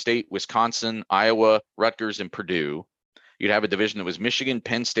 Michigan State, Wisconsin, Iowa, Rutgers, and Purdue. You'd have a division that was Michigan,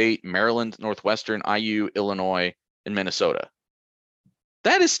 Penn State, Maryland, Northwestern, IU, Illinois, and Minnesota.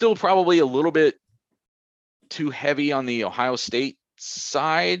 That is still probably a little bit too heavy on the Ohio State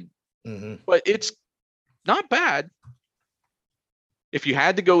side, but it's not bad. If you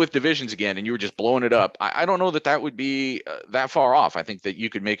had to go with divisions again and you were just blowing it up, I don't know that would be that far off. I think that you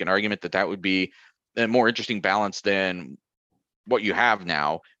could make an argument that would be a more interesting balance than what you have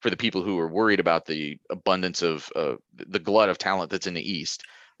now for the people who are worried about the abundance of the glut of talent that's in the East.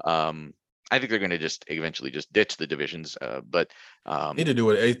 I think they're going to just eventually just ditch the divisions, but need to do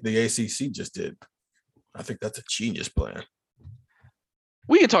what the ACC just did. I think that's a genius plan.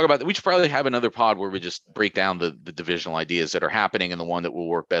 We can talk about that. We should probably have another pod where we just break down the divisional ideas that are happening and the one that will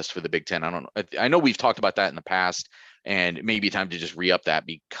work best for the Big Ten. I know we've talked about that in the past, and it may be time to just re-up that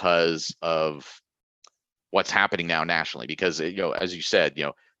because of what's happening now nationally. Because, as you said,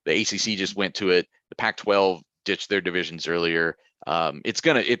 the ACC just went to it. The Pac-12 ditched their divisions earlier.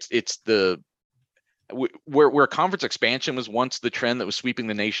 Where conference expansion was once the trend that was sweeping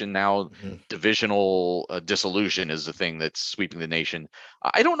the nation, now divisional dissolution is the thing that's sweeping the nation.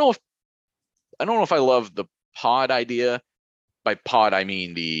 I don't know if I love the pod idea. By pod, I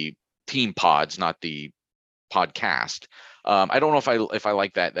mean the team pods, not the podcast. I don't know if I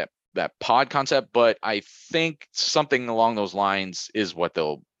like that pod concept, but I think something along those lines is what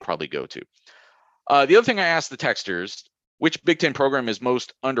they'll probably go to. The other thing I asked the texters, which Big Ten program is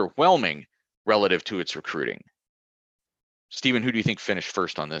most underwhelming relative to its recruiting? Steven, who do you think finished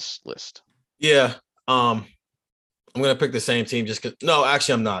first on this list? Yeah, I'm going to pick the same team just because. No,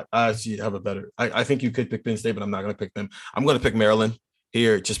 actually, I'm not. I actually have a better. I think you could pick Penn State, but I'm not going to pick them. I'm going to pick Maryland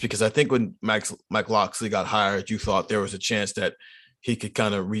here just because I think when Mike Locksley got hired, you thought there was a chance that he could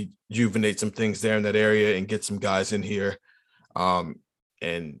kind of rejuvenate some things there in that area and get some guys in here.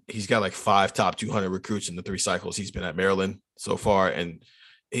 And he's got like 5 top 200 recruits in the 3 cycles he's been at Maryland so far, and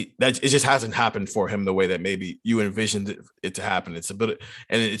it just hasn't happened for him the way that maybe you envisioned it to happen. It's a bit,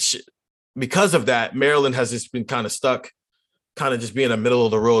 and it's because of that, Maryland has just been kind of stuck, kind of just being a middle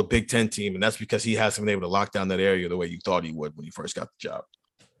of the road Big Ten team, and that's because he hasn't been able to lock down that area the way you thought he would when he first got the job.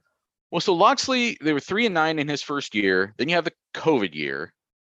 Well, so Locksley, they were 3-9 in his first year. Then you have the COVID year,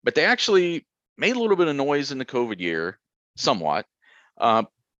 but they actually made a little bit of noise in the COVID year, somewhat. And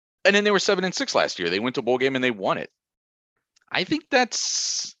then they were 7-6 last year. They went to a bowl game and they won it. I think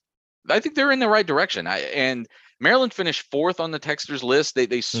they're in the right direction. And Maryland finished 4th on the texters list.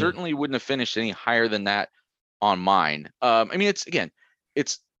 They certainly wouldn't have finished any higher than that on mine. I mean,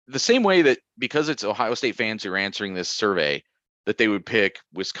 it's the same way that because it's Ohio State fans who are answering this survey, that they would pick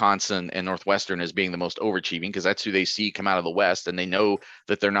Wisconsin and Northwestern as being the most overachieving because that's who they see come out of the West, and they know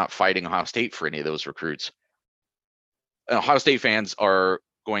that they're not fighting Ohio State for any of those recruits. And Ohio State fans are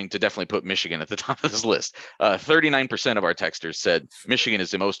going to definitely put Michigan at the top of this list. 39% of our texters said Michigan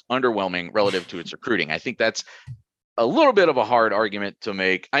is the most underwhelming relative to its recruiting. I think that's a little bit of a hard argument to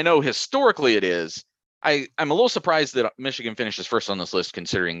make. I know historically it is. I'm a little surprised that Michigan finishes first on this list,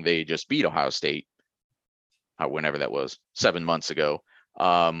 considering they just beat Ohio State, whenever that was, 7 months ago.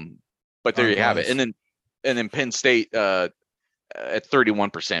 But there you have it. And then Penn State at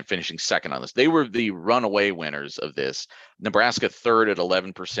 31%, finishing second on this. They were the runaway winners of this. Nebraska third at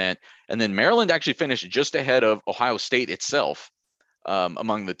 11%, and then Maryland actually finished just ahead of Ohio State itself.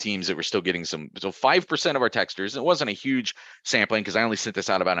 Among the teams that were still getting some. So 5% of our texters, it wasn't a huge sampling because I only sent this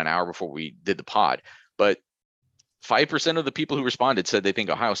out about an hour before we did the pod, but 5% of the people who responded said they think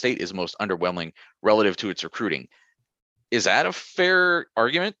Ohio State is most underwhelming relative to its recruiting. Is that a fair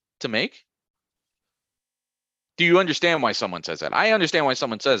argument to make? Do you understand why someone says that? I understand why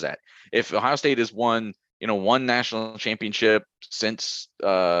someone says that. If Ohio State has won national championship since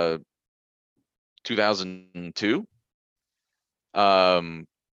 2002, I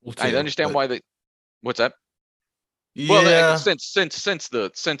understand why what's that? Yeah. Well, since the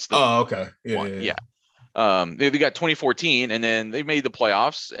oh, okay. Yeah. They got 2014, and then they made the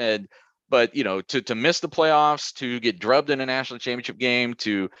playoffs, but to miss the playoffs, to get drubbed in a national championship game,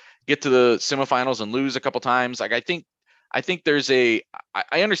 to get to the semifinals and lose a couple times, like I think I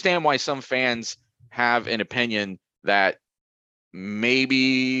understand why some fans have an opinion that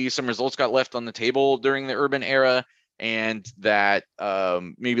maybe some results got left on the table during the Urban era, and that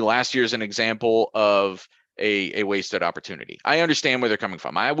maybe last year's an example of a wasted opportunity. I understand where they're coming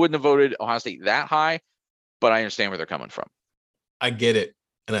from. I wouldn't have voted Ohio State that high, but I understand where they're coming from. I get it,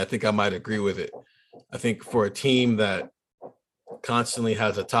 and I think I might agree with it. I think for a team that constantly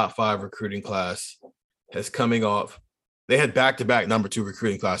has a top 5 recruiting class, has coming off, they had back-to-back number 2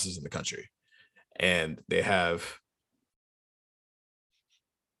 recruiting classes in the country, and they've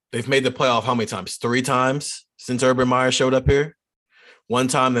made the playoff how many times? 3 times since Urban Meyer showed up here. One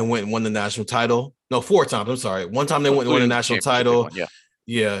time they went and won the national title. No, 4 times. I'm sorry. One time they went and won the national title.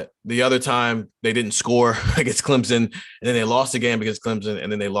 Yeah. The other time they didn't score against Clemson, and then they lost the game against Clemson,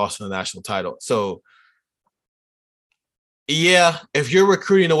 and then they lost in the national title. So, yeah, if you're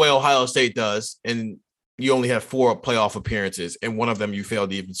recruiting the way Ohio State does, and you only have 4 playoff appearances, and one of them you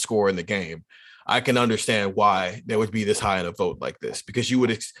failed to even score in the game, I can understand why there would be this high in a vote like this, because you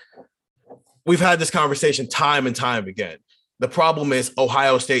would. We've had this conversation time and time again. The problem is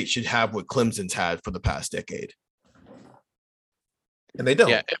Ohio State should have what Clemson's had for the past decade. And they don't.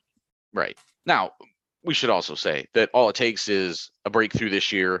 Yeah, right. Now, we should also say that all it takes is a breakthrough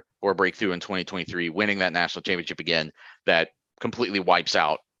this year or a breakthrough in 2023, winning that national championship again, that completely wipes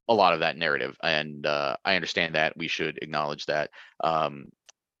out a lot of that narrative. And I understand that. We should acknowledge that.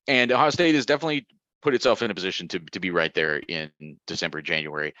 And Ohio State has definitely put itself in a position to be right there in December,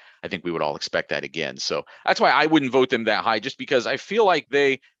 January. I think we would all expect that again. So that's why I wouldn't vote them that high, just because I feel like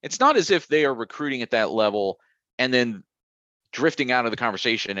it's not as if they are recruiting at that level and then drifting out of the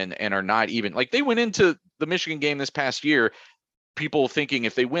conversation and are not even, like, they went into the Michigan game this past year, people thinking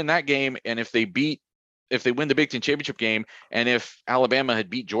if they win that game and if they win the Big Ten championship game, and if Alabama had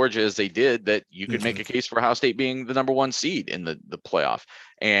beat Georgia as they did, that you could make a case for Ohio State being the number 1 seed in the playoff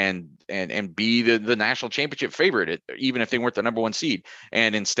and be the national championship favorite, even if they weren't the number 1 seed.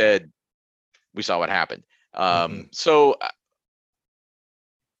 And instead, we saw what happened. So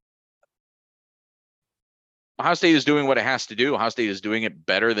Ohio State is doing what it has to do. Ohio State is doing it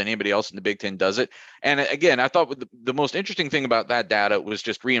better than anybody else in the Big Ten does it. And again, I thought the most interesting thing about that data was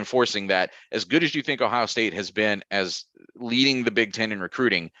just reinforcing that as good as you think Ohio State has been as leading the Big Ten in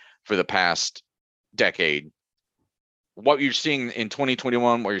recruiting for the past decade, what you're seeing in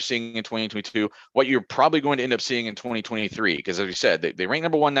 2021, what you're seeing in 2022, what you're probably going to end up seeing in 2023, because as you said, they rank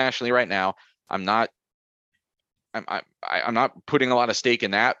number 1 nationally right now. I'm not putting a lot of stake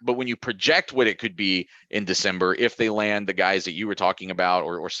in that, but when you project what it could be in December, if they land the guys that you were talking about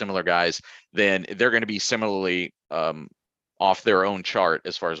or similar guys, then they're going to be similarly off their own chart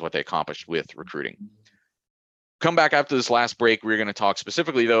as far as what they accomplished with recruiting. Come back after this last break. We're going to talk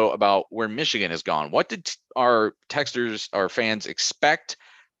specifically, though, about where Michigan has gone. What did our texters, our fans, expect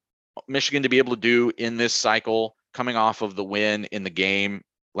Michigan to be able to do in this cycle, coming off of the win in the game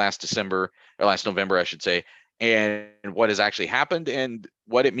last November, I should say, and what has actually happened and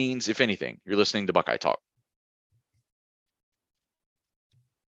what it means, if anything? You're listening to Buckeye Talk.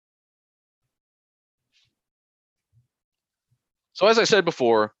 So as I said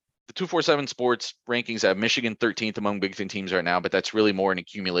before, the 247 Sports rankings have Michigan 13th among Big Ten teams right now, but that's really more an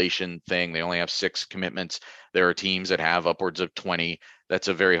accumulation thing. They only have 6 commitments. There are teams that have upwards of 20. That's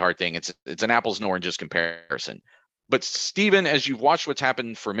a very hard thing. It's an apples and oranges comparison. But Stephen, as you've watched what's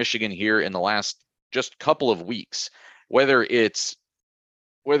happened for Michigan here in the last just couple of weeks, whether it's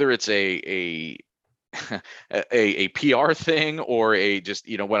a a PR thing or a just,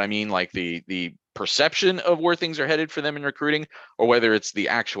 you know what I mean, like the perception of where things are headed for them in recruiting, or whether it's the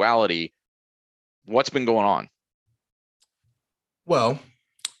actuality, what's been going on? Well,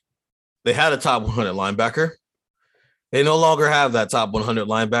 they had a top 100 linebacker. They no longer have that top 100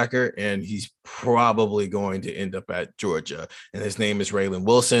 linebacker, and he's probably going to end up at Georgia. And his name is Raylan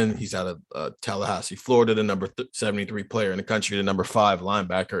Wilson. He's out of Tallahassee, Florida, the number 73 player in the country, the number 5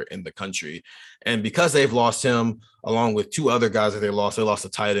 linebacker in the country. And because they've lost him, along with 2 other guys that they lost a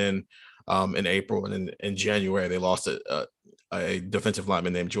tight end in April, and in January they lost a defensive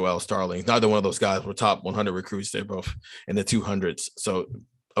lineman named Joel Starling. Neither one of those guys were top 100 recruits. They're both in the 200s. So,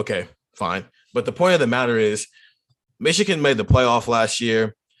 okay, fine. But the point of the matter is, Michigan made the playoff last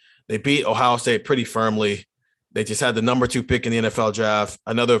year. They beat Ohio State pretty firmly. They just had the number 2 pick in the NFL draft,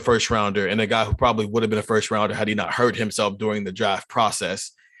 another first rounder, and a guy who probably would have been a first rounder had he not hurt himself during the draft process.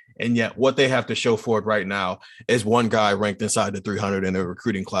 And yet what they have to show for it right now is one guy ranked inside the 300 in their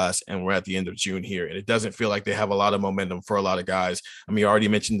recruiting class, and we're at the end of June here. And it doesn't feel like they have a lot of momentum for a lot of guys. I mean, you already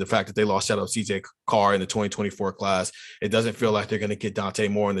mentioned the fact that they lost out of CJ Carr in the 2024 class. It doesn't feel like they're going to get Dante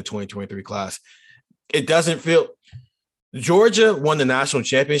Moore in the 2023 class. It doesn't feel – Georgia won the national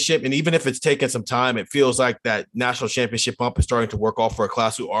championship, and even if it's taken some time, it feels like that national championship bump is starting to work off for a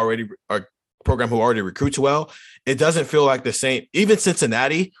class who already are program who already recruits well. It doesn't feel like the same. Even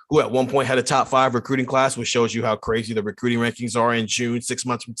Cincinnati, who at one point had a top 5 recruiting class, which shows you how crazy the recruiting rankings are in June, 6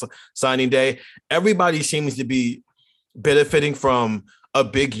 months from signing day. Everybody seems to be benefiting from a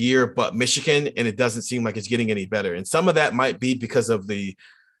big year, but Michigan, and it doesn't seem like it's getting any better. And some of that might be because of the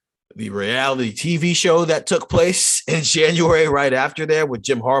reality TV show that took place in January right after there with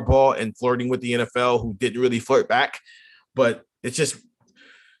Jim Harbaugh and flirting with the NFL, who didn't really flirt back. But it's just,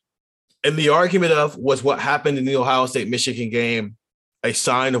 and the argument of, was what happened in the Ohio State-Michigan game a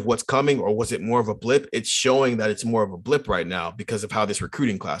sign of what's coming, or was it more of a blip? It's showing that it's more of a blip right now because of how this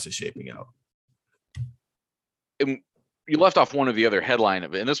recruiting class is shaping out. And you left off one of the other headline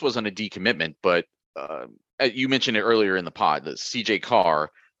of it, and this wasn't a decommitment, but you mentioned it earlier in the pod, the CJ Carr,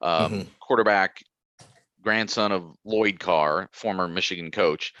 quarterback, grandson of Lloyd Carr, former Michigan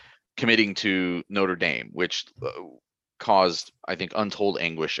coach, committing to Notre Dame, which caused, I think, untold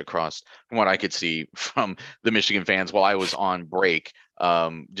anguish across, from what I could see, from the Michigan fans while I was on break.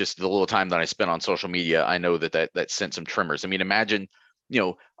 Just the little time that I spent on social media, I know that sent some tremors. I mean, imagine,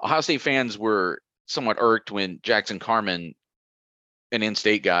 Ohio State fans were somewhat irked when Jackson Carman, an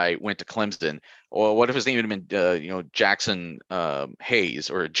in-state guy, went to Clemson. Well, what if his name had been, Jackson Hayes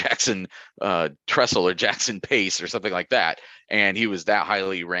or Jackson Tressel or Jackson Pace or something like that, and he was that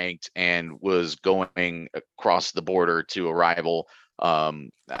highly ranked and was going across the border to a rival?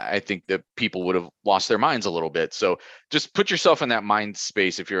 I think that people would have lost their minds a little bit. So just put yourself in that mind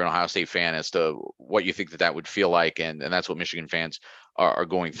space if you're an Ohio State fan as to what you think that would feel like, and that's what Michigan fans are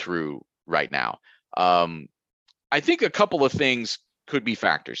going through right now. I think a couple of things could be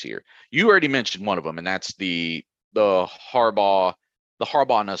factors here. You already mentioned one of them, and that's the Harbaugh-ness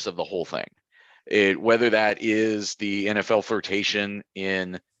of the whole thing. Whether that is the NFL flirtation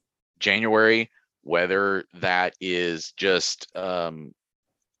in January, whether that is just the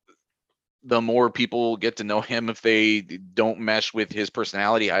more people get to know him if they don't mesh with his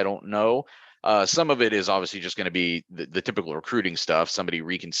personality, I don't know. Some of it is obviously just going to be the typical recruiting stuff. Somebody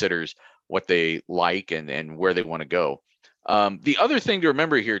reconsiders what they like and where they want to go. The other thing to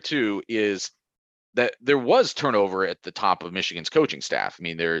remember here too is that there was turnover at the top of Michigan's coaching staff. I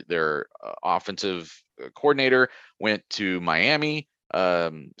mean, their offensive coordinator went to Miami,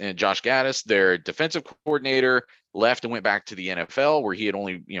 and Josh Gaddis, their defensive coordinator, left and went back to the NFL, where he'd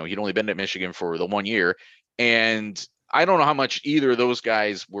only been at Michigan for the 1 year. And I don't know how much either of those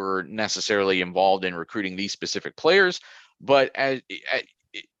guys were necessarily involved in recruiting these specific players, but it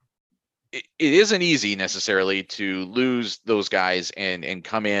isn't easy necessarily to lose those guys and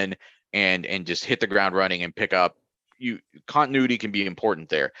come in and just hit the ground running and pick up. Continuity can be important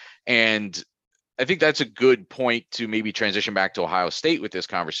there. And I think that's a good point to maybe transition back to Ohio State with this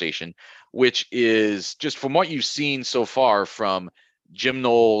conversation, which is just from what you've seen so far from Jim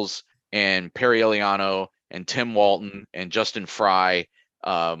Knowles and Perry Eliano and Tim Walton and Justin Fry.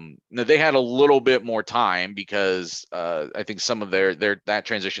 They had a little bit more time because I think some of that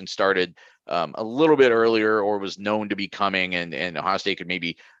transition started a little bit earlier, or was known to be coming, and Ohio State could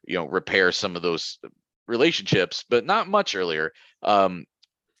maybe repair some of those relationships, but not much earlier.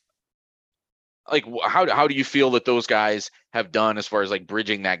 Like how do you feel that those guys have done as far as like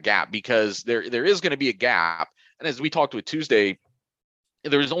bridging that gap? Because there is going to be a gap And as we talked with Tuesday,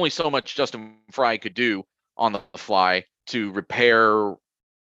 there was only so much Justin Frye could do on the fly to repair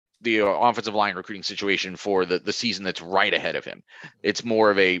the offensive line recruiting situation for the season that's right ahead of him. It's more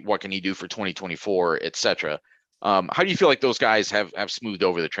of a what can he do for 2024, etc. How do you feel like those guys have smoothed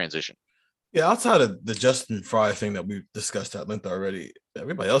over the transition? Yeah, outside of the Justin Frye thing that we discussed at length already,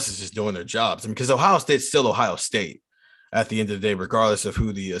 everybody else is just doing their jobs. I mean, because Ohio State's still Ohio State at the end of the day, regardless of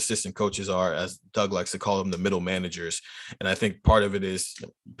who the assistant coaches are, as Doug likes to call them, the middle managers. And I think part of it is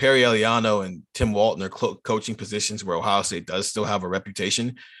Perry Eliano and Tim Walton are coaching positions where Ohio State does still have a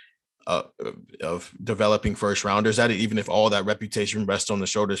reputation of developing first rounders at it, even if all that reputation rests on the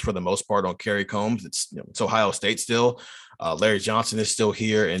shoulders for the most part on Kerry Combs. It's Ohio State still. Larry Johnson is still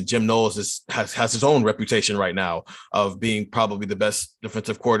here, and Jim Knowles has his own reputation right now of being probably the best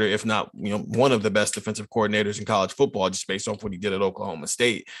defensive coordinator, if not one of the best defensive coordinators in college football, just based off what he did at Oklahoma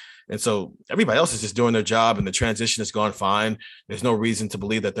State. And so everybody else is just doing their job, and the transition has gone fine. There's no reason to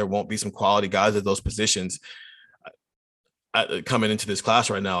believe that there won't be some quality guys at those positions coming into this class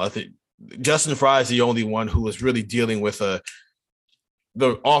right now. I think Justin Frye is the only one who is really dealing with the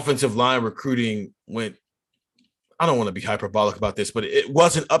offensive line recruiting went. I don't want to be hyperbolic about this, but it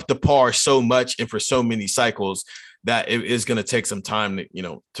wasn't up to par so much and for so many cycles that it is going to take some time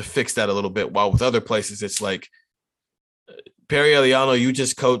to fix that a little bit. While with other places, it's like Perry Eliano, you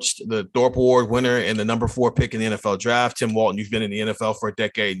just coached the Thorpe Award winner and the number 4 pick in the NFL draft. Tim Walton, you've been in the NFL for a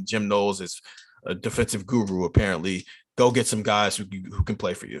decade. And Jim Knowles is a defensive guru, apparently. Go get some guys who can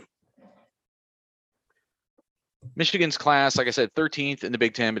play for you. Michigan's class, like I said, 13th in the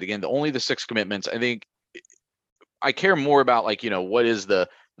Big Ten, but again, only the 6 commitments. I think I care more about what is the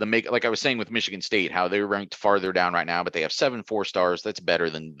make, like I was saying with Michigan State, how they're ranked farther down right now, but they have 7 4-stars. That's better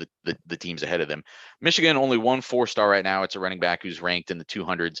than the teams ahead of them. Michigan, only 1 4-star right now. It's a running back who's ranked in the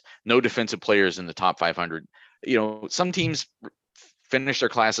 200s. No defensive players in the top 500. Some teams finish their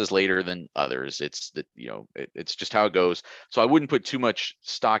classes later than others. It's it's just how it goes. So I wouldn't put too much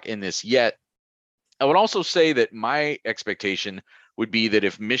stock in this yet. I would also say that my expectation would be that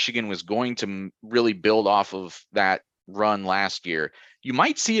if Michigan was going to really build off of that run last year, you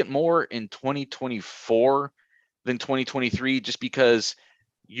might see it more in 2024 than 2023, just because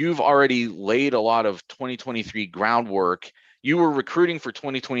you've already laid a lot of 2023 groundwork. You were recruiting for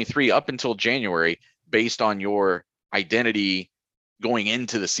 2023 up until January based on your identity going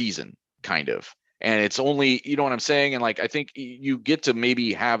into the season, kind of. And it's only, you know what I'm saying? And I think you get to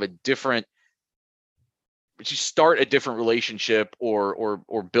maybe have a different, you start a different relationship or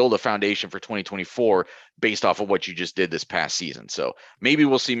build a foundation for 2024 based off of what you just did this past season. So maybe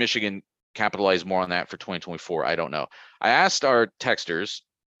we'll see Michigan capitalize more on that for 2024. I don't know. I asked our texters,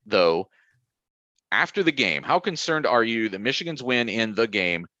 though, after the game, how concerned are you that Michigan's win in the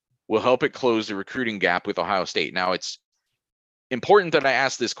game will help it close the recruiting gap with Ohio State? Now, it's important that I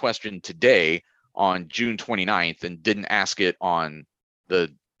asked this question today on June 29th and didn't ask it on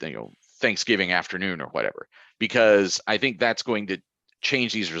the Thanksgiving afternoon or whatever, because I think that's going to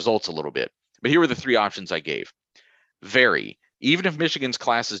change these results a little bit. But here were the 3 options I gave. Vary. Even if Michigan's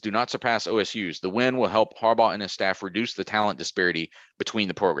classes do not surpass OSU's, the win will help Harbaugh and his staff reduce the talent disparity between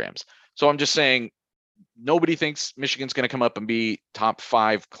the programs. So I'm just saying, nobody thinks Michigan's going to come up and be top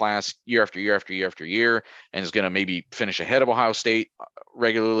 5 class year after year after year after year and is going to maybe finish ahead of Ohio State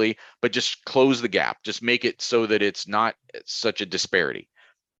regularly, but just close the gap. Just make it so that it's not such a disparity.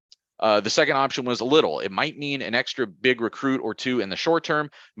 The second option was a little. It might mean an extra big recruit or 2 in the short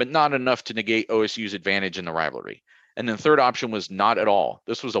term, but not enough to negate OSU's advantage in the rivalry. And then the third option was not at all.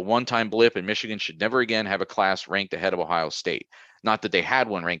 This was a one-time blip, and Michigan should never again have a class ranked ahead of Ohio State. Not that they had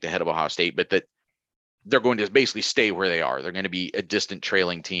one ranked ahead of Ohio State, but that they're going to basically stay where they are. They're going to be a distant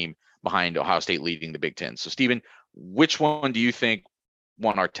trailing team behind Ohio State leading the Big Ten. So, Stephen, which one do you think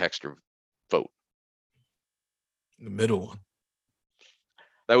won our texter vote? The middle one.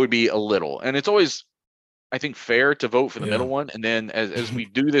 That would be a little. And it's always, I think, fair to vote for the middle one. And then as we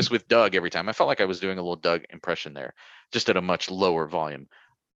do this with Doug every time, I felt like I was doing a little Doug impression there, just at a much lower volume.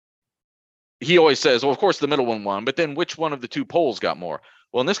 He always says, well, of course, the middle one won, but then which one of the 2 polls got more?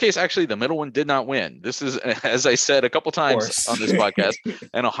 Well, in this case, actually, the middle one did not win. This is, as I said a couple times on this podcast,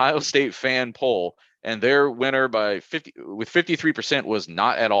 an Ohio State fan poll, and their winner with 53% was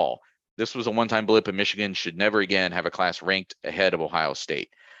not at all. This was a one-time blip, and Michigan should never again have a class ranked ahead of Ohio State.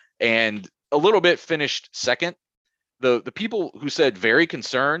 And a little bit finished second. The people who said very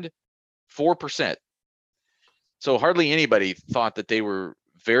concerned, 4%. So hardly anybody thought that they were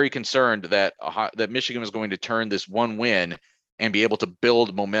very concerned that Michigan was going to turn this one win and be able to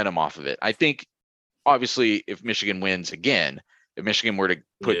build momentum off of it. I think, obviously, if Michigan wins again, if Michigan were to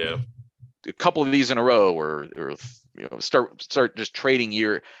put a couple of these in a row, or start just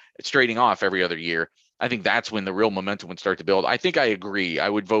trading off every other year, I think that's when the real momentum would start to build. I think I agree. I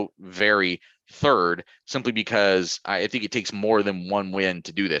would vote very third, simply because I think it takes more than one win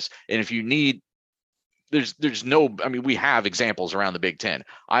to do this. And if you need, there's no, I mean, we have examples around the Big Ten.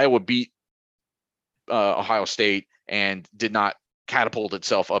 Iowa beat Ohio State and did not catapult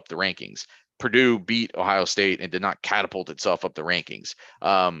itself up the rankings. Purdue beat Ohio State and did not catapult itself up the rankings.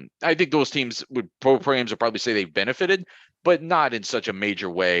 I think those teams programs would probably say they've benefited, but not in such a major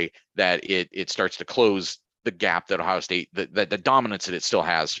way that it starts to close the gap that Ohio State, that the dominance that it still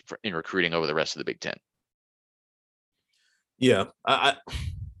has in recruiting over the rest of the Big Ten. Yeah,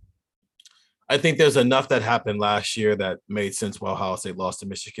 I think there's enough that happened last year that made sense while Ohio State lost to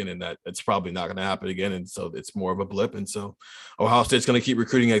Michigan, and that it's probably not going to happen again. And so it's more of a blip. And so Ohio State's going to keep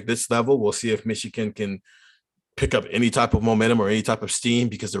recruiting at this level. We'll see if Michigan can pick up any type of momentum or any type of steam,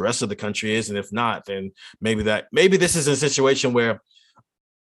 because the rest of the country is. And if not, then maybe this is a situation where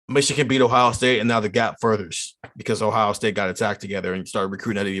Michigan beat Ohio State and now the gap furthers because Ohio State got its act together and started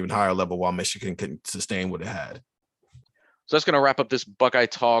recruiting at an even higher level while Michigan couldn't sustain what it had. So that's going to wrap up this Buckeye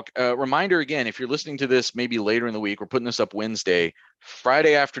Talk. Reminder again, if you're listening to this maybe later in the week, we're putting this up Wednesday.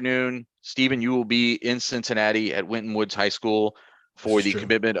 Friday afternoon, Stephen, you will be in Cincinnati at Winton Woods High School for the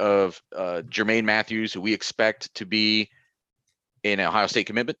commitment of Jermaine Matthews, who we expect to be an Ohio State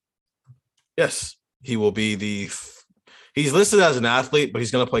commitment. Yes, he will be he's listed as an athlete, but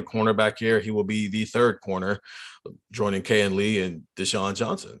he's going to play cornerback here. He will be the third corner, joining Kayin Lee and Deshaun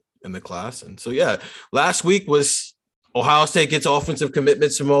Johnson in the class. And so, yeah, last week was Ohio State gets offensive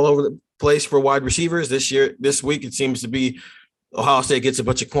commitments from all over the place for wide receivers. This week, it seems to be Ohio State gets a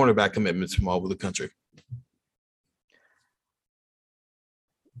bunch of cornerback commitments from all over the country.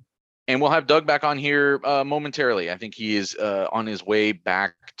 And we'll have Doug back on here momentarily. I think he is on his way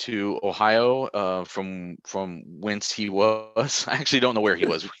back to Ohio from whence he was. I actually don't know where he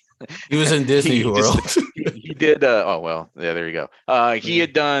was. He was in Disney World. He did. Oh, well, yeah, there you go.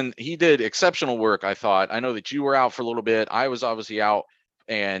 He did exceptional work, I thought. I know that you were out for a little bit. I was obviously out,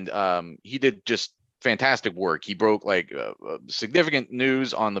 and he did just fantastic work. He broke significant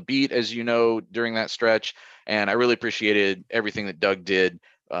news on the beat, as you know, during that stretch. And I really appreciated everything that Doug did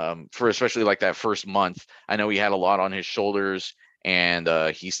for especially that first month. I know he had a lot on his shoulders, and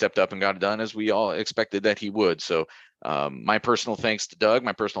he stepped up and got it done as we all expected that he would. So my personal thanks to Doug,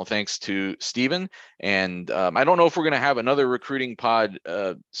 my personal thanks to Stephen. And I don't know if we're going to have another recruiting pod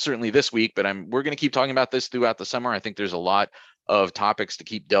certainly this week, but we're going to keep talking about this throughout the summer. I think there's a lot of topics to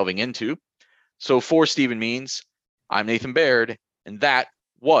keep delving into. So for Stephen Means, I'm Nathan Baird, and that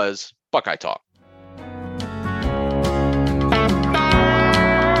was Buckeye Talk.